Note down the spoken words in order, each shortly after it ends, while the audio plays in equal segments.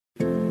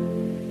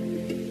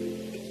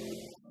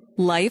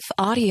Life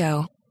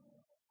Audio.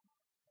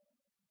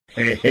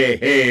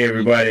 Hey,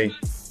 everybody.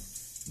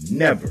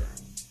 Never,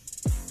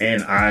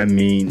 and I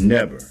mean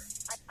never,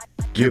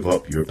 give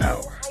up your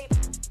power.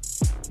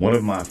 One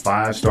of my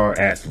 5-star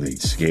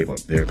athletes gave up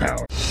their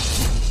power.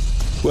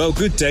 Well,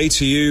 good day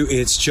to you.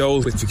 It's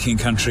Joel with The King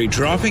Country,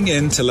 dropping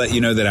in to let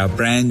you know that our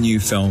brand new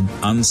film,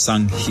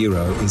 Unsung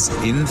Hero, is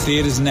in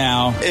theaters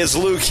now. It's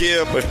Luke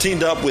here. We've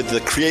teamed up with the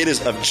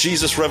creators of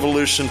Jesus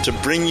Revolution to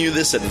bring you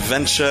this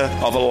adventure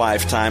of a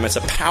lifetime. It's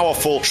a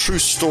powerful, true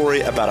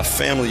story about a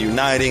family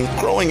uniting,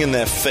 growing in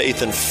their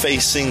faith, and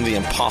facing the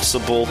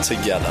impossible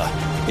together.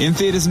 In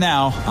theaters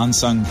now,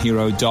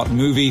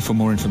 unsunghero.movie for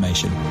more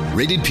information.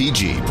 Rated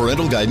PG.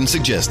 Parental guidance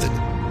suggested.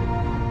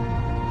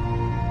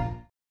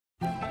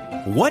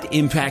 What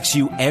impacts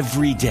you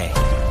every day?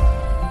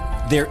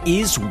 There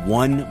is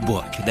one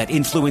book that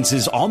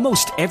influences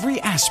almost every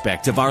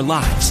aspect of our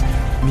lives.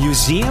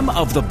 Museum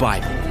of the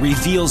Bible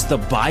reveals the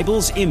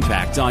Bible's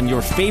impact on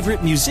your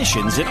favorite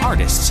musicians and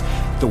artists,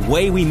 the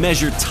way we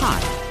measure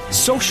time,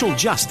 social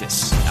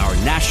justice, our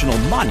national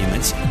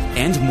monuments,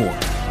 and more.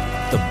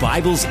 The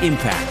Bible's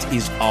impact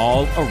is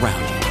all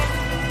around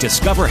you.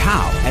 Discover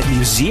how at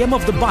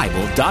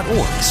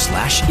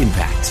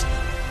museumofthebible.org/impact.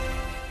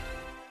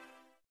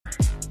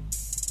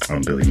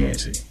 I'm Billy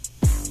Yancey.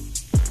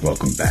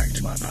 Welcome back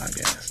to my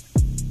podcast.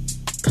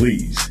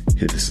 Please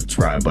hit the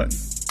subscribe button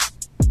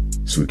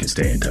so we can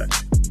stay in touch.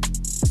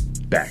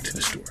 Back to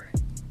the story.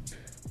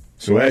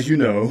 So as you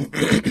know,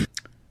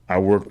 I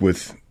work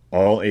with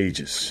all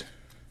ages.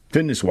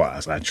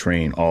 Fitness-wise, I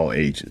train all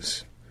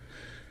ages.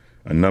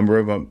 A number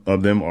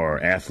of them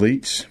are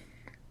athletes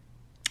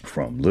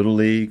from Little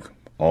League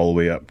all the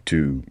way up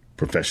to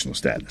professional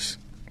status.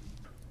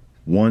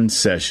 One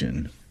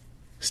session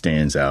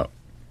stands out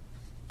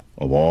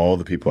of all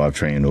the people I've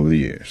trained over the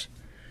years.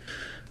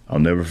 I'll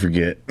never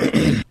forget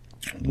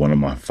one of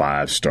my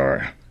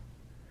 5-star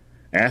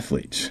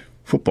athletes,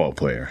 football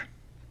player,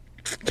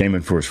 came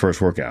in for his first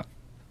workout.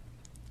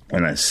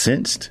 And I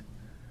sensed,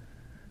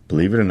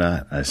 believe it or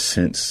not, a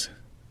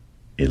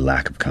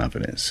lack of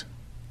confidence.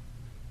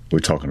 We're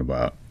talking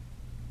about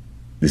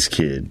this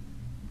kid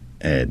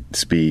had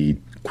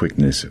speed,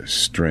 quickness,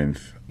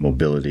 strength,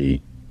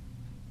 mobility,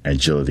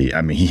 agility.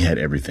 I mean, he had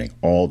everything,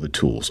 all the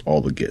tools, all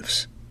the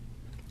gifts.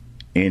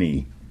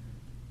 Any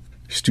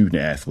student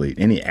athlete,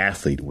 any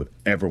athlete would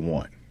ever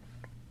want.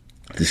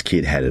 This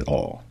kid had it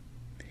all.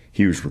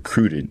 He was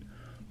recruited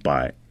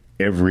by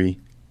every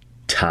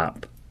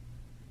top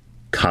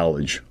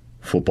college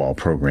football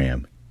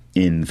program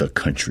in the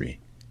country,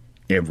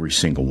 every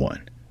single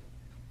one.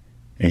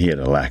 And he had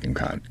a lack in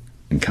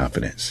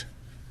confidence.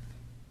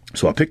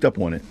 So I picked up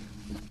on it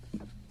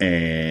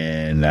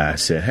and I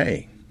said,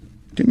 hey,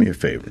 do me a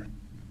favor.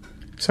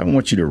 So I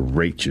want you to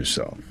rate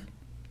yourself.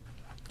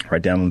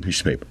 Write down on a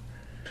piece of paper.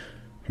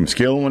 From a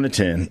scale of 1 to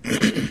 10,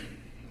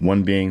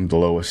 1 being the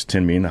lowest,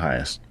 10 being the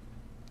highest,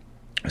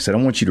 I said, I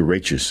want you to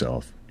rate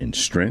yourself in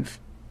strength,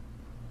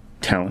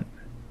 talent,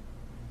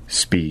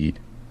 speed,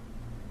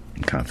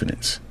 and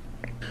confidence.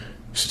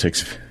 So it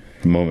takes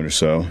a moment or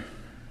so,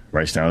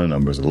 writes down the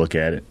numbers, I look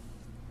at it,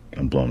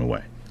 I'm blown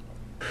away.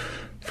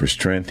 For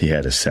strength, he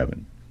had a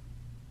 7.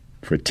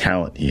 For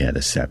talent, he had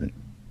a 7.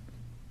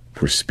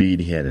 For speed,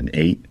 he had an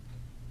 8.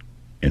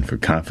 And for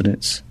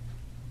confidence,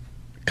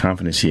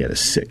 he had a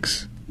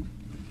 6.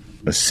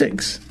 A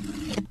 6.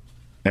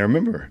 And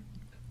remember,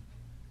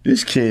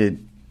 this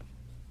kid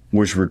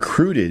was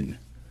recruited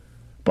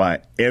by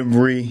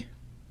every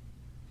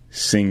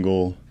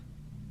single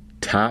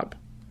top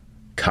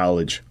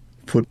college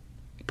football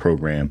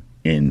program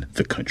in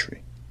the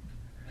country.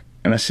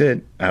 And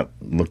I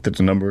looked at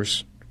the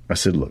numbers. I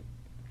said, look,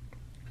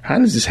 how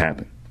does this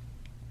happen?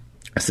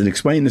 I said,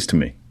 explain this to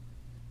me.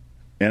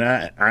 And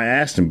I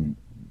asked him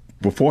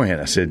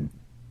beforehand,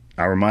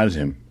 I reminded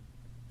him,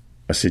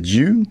 I said,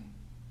 you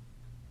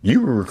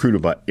were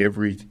recruited by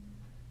every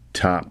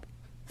top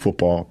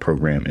football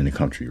program in the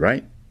country,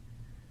 right?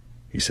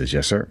 He says,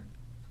 yes, sir.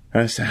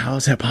 And I said, how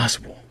is that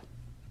possible?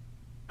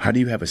 How do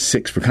you have a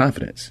 6 for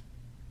confidence?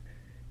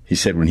 He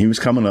said when he was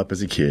coming up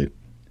as a kid,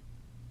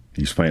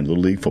 he was playing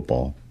Little League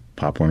football,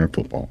 Pop Warner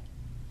football.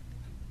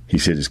 He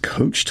said his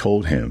coach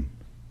told him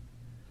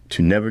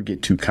to never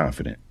get too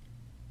confident.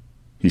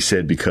 He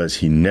said because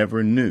he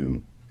never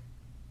knew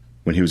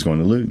when he was going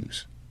to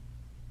lose.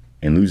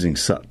 And losing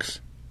sucks.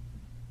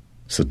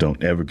 So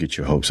don't ever get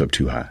your hopes up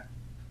too high.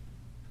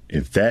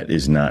 If that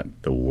is not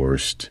the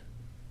worst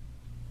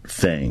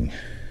thing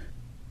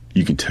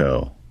you can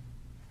tell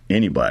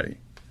anybody,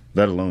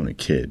 let alone a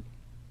kid.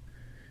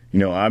 You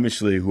know,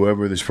 obviously,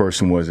 whoever this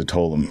person was that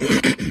told him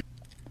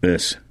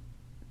this,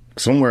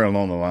 somewhere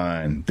along the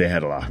line, they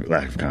had a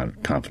lack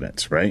of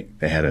confidence, right?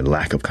 They had a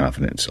lack of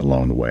confidence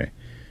along the way.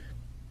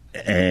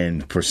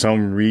 And for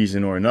some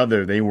reason or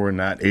another, they were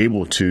not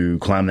able to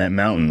climb that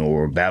mountain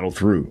or battle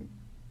through.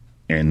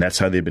 And that's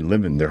how they've been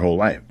living their whole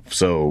life.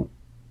 So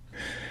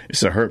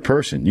it's a hurt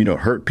person. You know,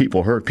 hurt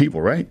people,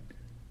 right?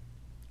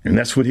 And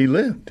that's what he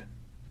lived.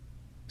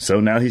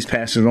 So now he's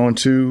passing it on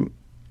to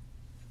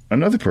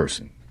another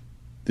person.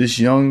 This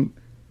young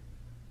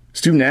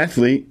student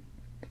athlete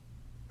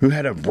who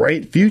had a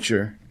bright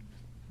future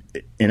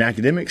in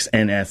academics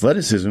and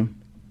athleticism.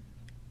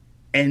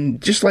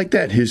 And just like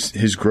that,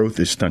 his growth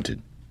is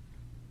stunted.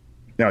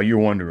 Now, you're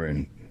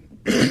wondering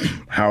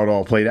how it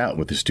all played out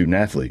with the student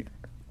athlete.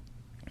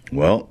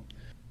 Well,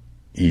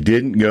 he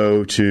didn't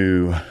go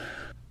to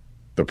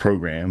the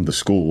program, the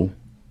school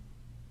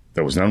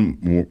that was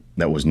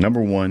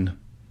number one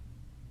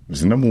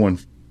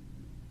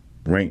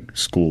ranked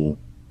school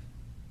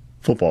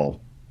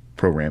football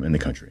program in the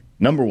country.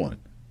 Number one.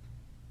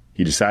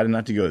 He decided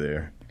not to go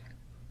there,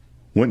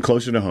 went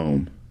closer to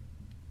home,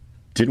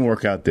 didn't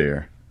work out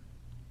there,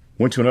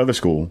 went to another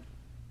school,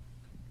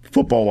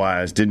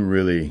 football-wise didn't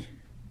really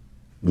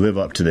live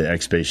up to the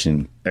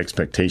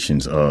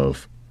expectations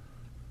of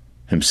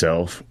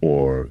himself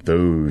or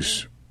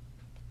those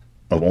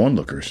of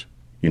onlookers,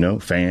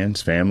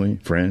 fans, family,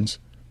 friends.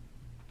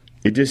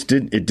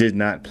 It did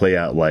not play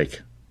out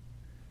like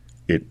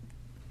it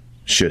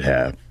should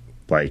have,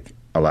 like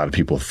a lot of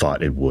people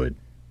thought it would.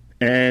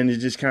 And it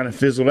just kind of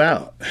fizzled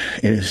out.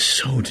 And it's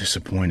so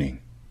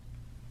disappointing.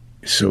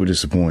 So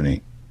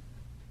disappointing.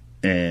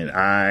 And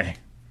I,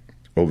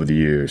 over the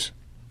years,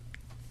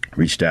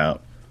 reached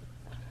out,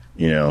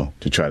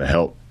 to try to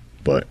help.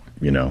 But,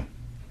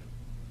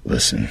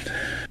 listen,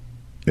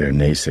 there are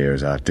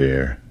naysayers out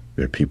there.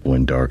 There are people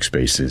in dark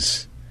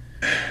spaces.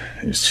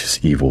 It's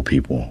just evil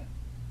people,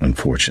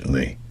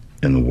 unfortunately,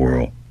 in the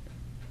world.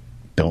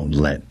 Don't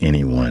let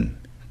anyone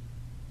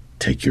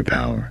take your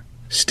power,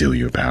 steal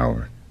your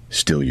power,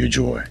 steal your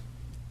joy.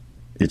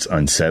 It's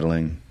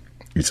unsettling.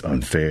 It's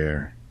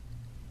unfair.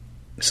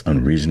 It's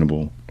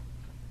unreasonable.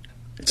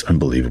 It's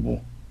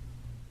unbelievable.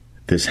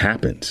 This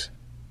happens,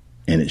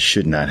 and it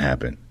should not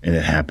happen. And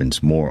it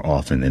happens more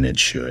often than it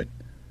should.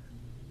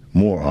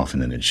 More often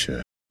than it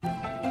should.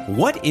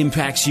 What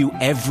impacts you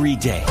every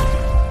day?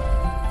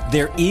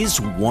 There is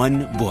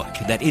one book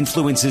that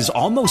influences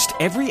almost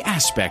every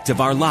aspect of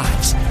our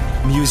lives.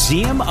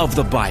 Museum of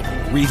the Bible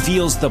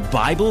reveals the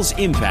Bible's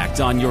impact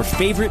on your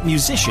favorite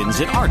musicians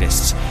and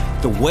artists,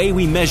 the way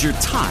we measure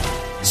time,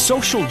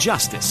 social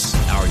justice,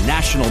 our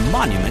national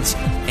monuments,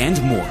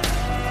 and more.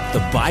 The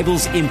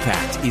Bible's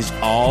impact is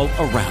all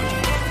around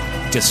you.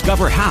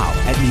 Discover how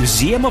at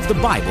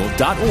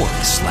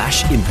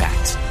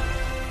museumofthebible.org/impact.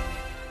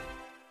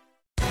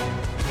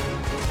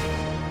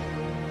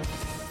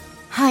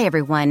 Hi,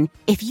 everyone.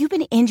 If you've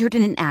been injured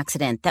in an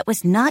accident that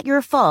was not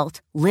your fault,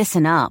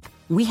 listen up.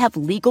 We have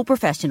legal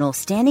professionals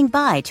standing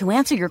by to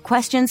answer your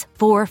questions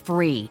for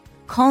free.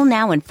 Call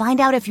now and find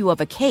out if you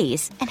have a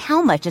case and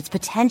how much it's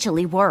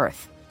potentially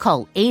worth.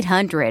 Call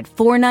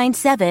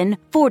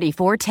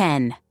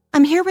 800-497-4410.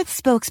 I'm here with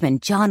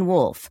spokesman John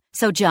Wolf.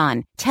 So,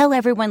 John, tell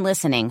everyone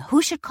listening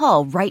who should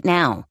call right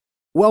now.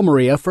 Well,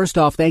 Maria, first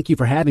off, thank you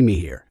for having me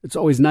here. It's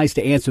always nice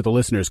to answer the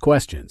listeners'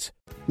 questions.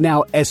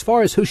 Now, as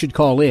far as who should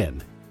call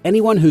in,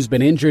 anyone who's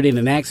been injured in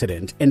an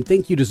accident and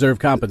think you deserve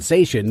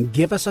compensation,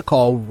 give us a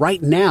call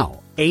right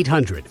now.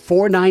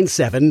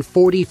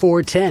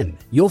 800-497-4410.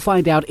 You'll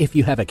find out if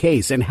you have a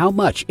case and how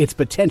much it's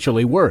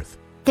potentially worth.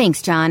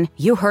 Thanks, John.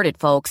 You heard it,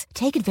 folks.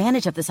 Take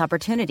advantage of this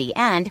opportunity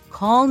and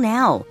call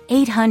now.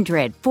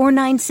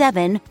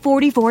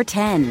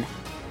 800-497-4410.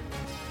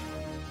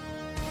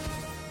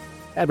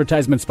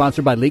 Advertisement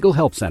sponsored by Legal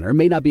Help Center.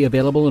 May not be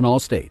available in all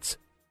states.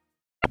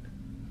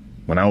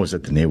 When I was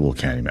at the Naval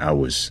Academy, I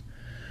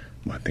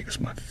think it was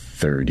my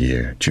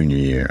junior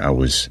year, I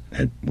was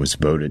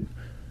voted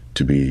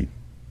to be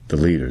the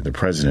leader, the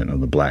president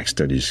of the Black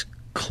Studies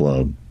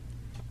Club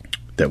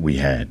that we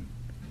had.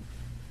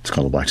 It's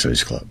called the Black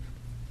Studies Club.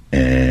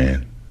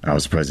 And I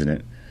was the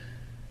president.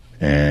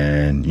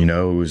 And,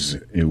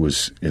 it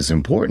was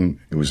important.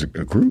 It was a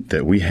group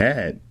that we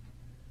had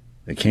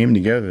that came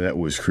together that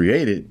was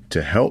created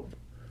to help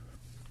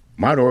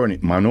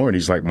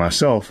minorities like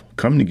myself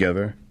come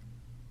together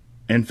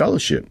and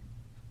fellowship.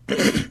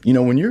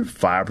 When you're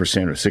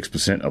 5% or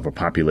 6% of a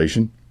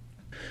population,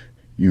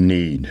 you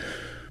need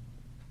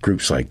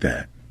groups like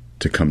that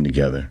to come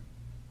together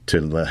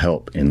to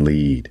help and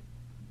lead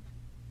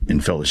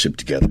and fellowship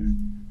together,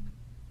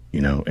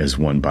 as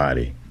one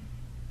body,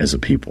 as a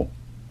people.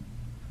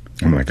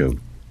 I'm not going to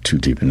go too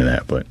deep into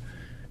that, but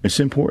it's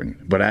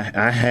important. But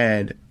I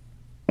had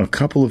a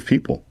couple of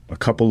people, a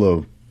couple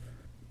of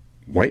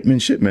white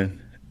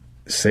midshipmen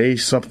say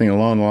something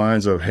along the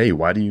lines of, hey,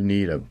 why do you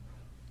need a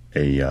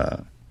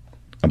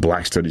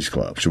Black Studies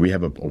Club? Should we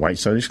have a white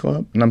studies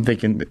club? And I'm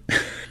thinking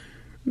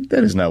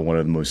that is not one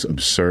of the most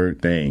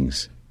absurd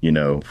things,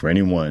 for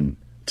anyone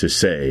to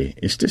say.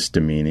 It's just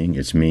demeaning.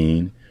 It's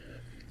mean.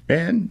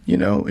 And,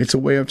 it's a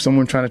way of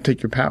someone trying to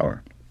take your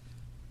power.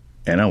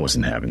 And I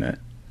wasn't having that.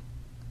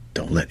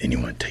 Don't let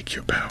anyone take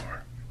your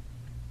power.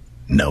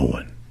 No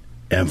one.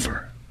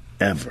 Ever,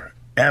 ever,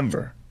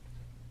 ever.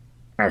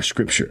 Our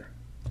scripture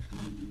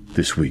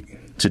this week,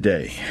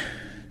 today,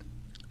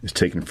 is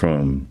taken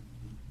from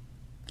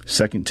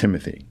 2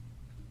 Timothy,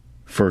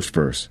 first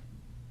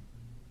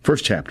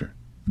chapter,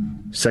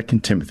 2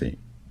 Timothy,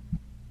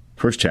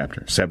 first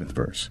chapter, 7th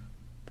verse.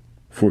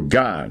 For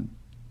God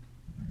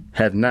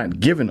hath not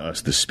given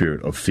us the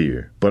spirit of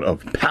fear, but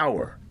of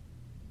power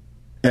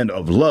and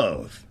of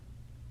love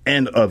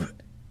and of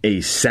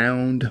a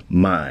sound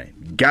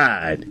mind.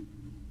 God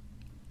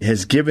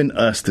has given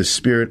us the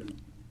spirit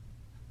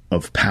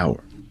of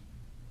power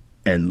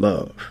and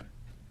love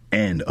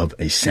and of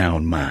a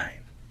sound mind.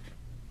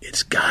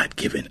 It's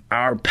God-given.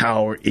 Our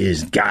power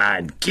is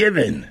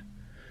God-given.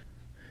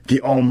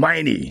 The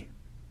Almighty,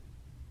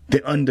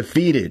 the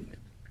undefeated.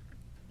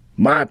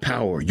 My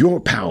power, your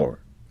power,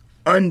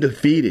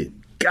 undefeated,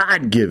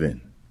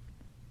 God-given.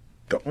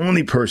 The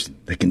only person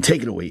that can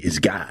take it away is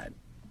God.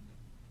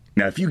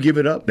 Now, if you give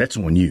it up, that's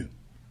on you.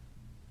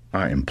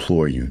 I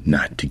implore you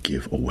not to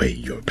give away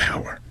your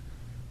power.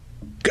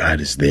 God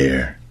is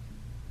there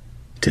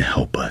to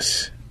help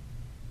us,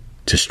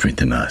 to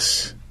strengthen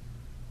us,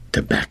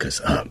 to back us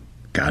up.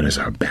 God is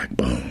our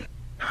backbone.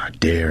 How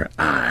dare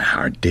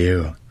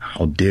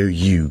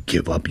you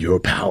give up your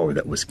power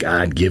that was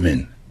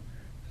God-given?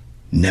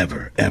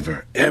 Never,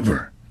 ever,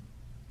 ever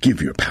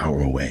give your power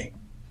away.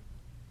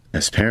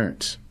 As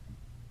parents,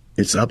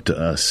 it's up to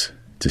us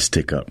to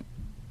stick up,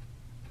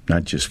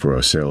 not just for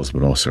ourselves,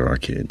 but also our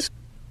kids.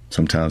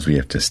 Sometimes we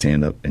have to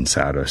stand up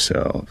inside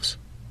ourselves,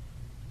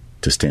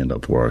 to stand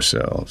up for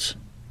ourselves.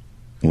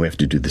 And we have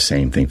to do the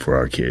same thing for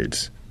our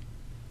kids,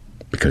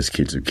 because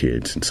kids are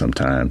kids, and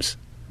sometimes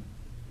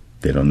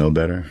they don't know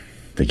better.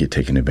 They get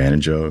taken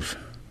advantage of.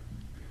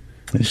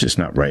 It's just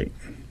not right.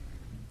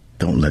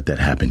 Don't let that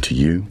happen to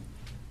you.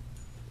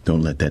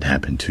 Don't let that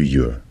happen to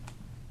your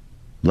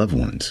loved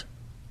ones.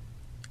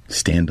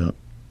 Stand up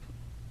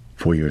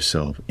for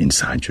yourself,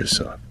 inside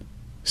yourself.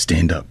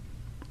 Stand up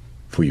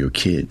for your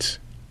kids.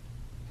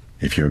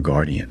 If you're a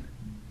guardian,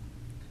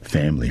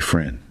 family,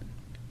 friend,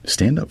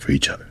 stand up for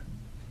each other.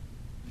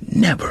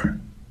 Never,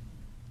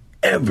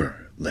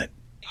 ever let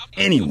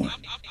anyone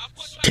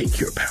take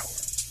your power.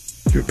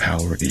 Your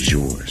power is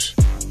yours.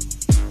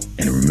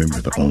 And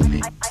remember, the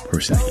only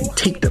person that can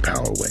take the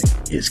power away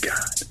is God.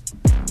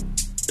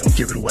 Don't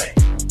give it away.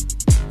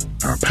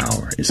 Our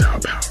power is our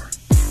power.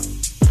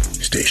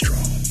 Stay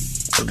strong.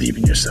 Believe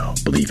in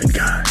yourself. Believe in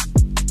God.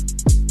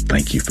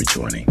 Thank you for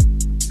joining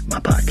my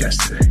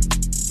podcast today.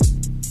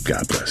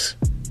 God bless.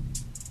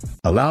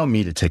 Allow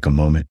me to take a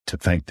moment to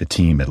thank the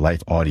team at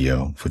Life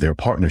Audio for their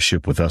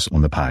partnership with us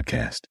on the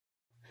podcast.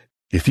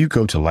 If you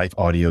go to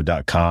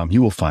lifeaudio.com,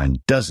 you will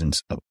find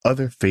dozens of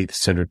other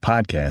faith-centered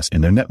podcasts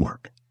in their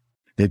network.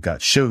 They've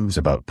got shows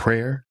about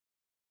prayer,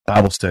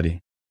 Bible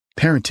study,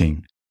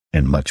 parenting,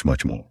 and much,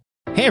 much more.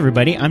 Hey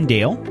everybody, I'm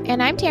Dale.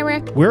 And I'm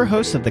Tamara. We're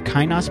hosts of the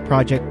Kainos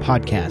Project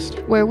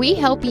podcast, where we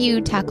help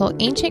you tackle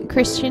ancient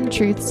Christian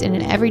truths in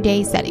an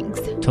everyday settings.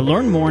 To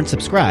learn more and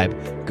subscribe,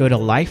 go to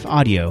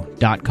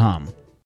lifeaudio.com.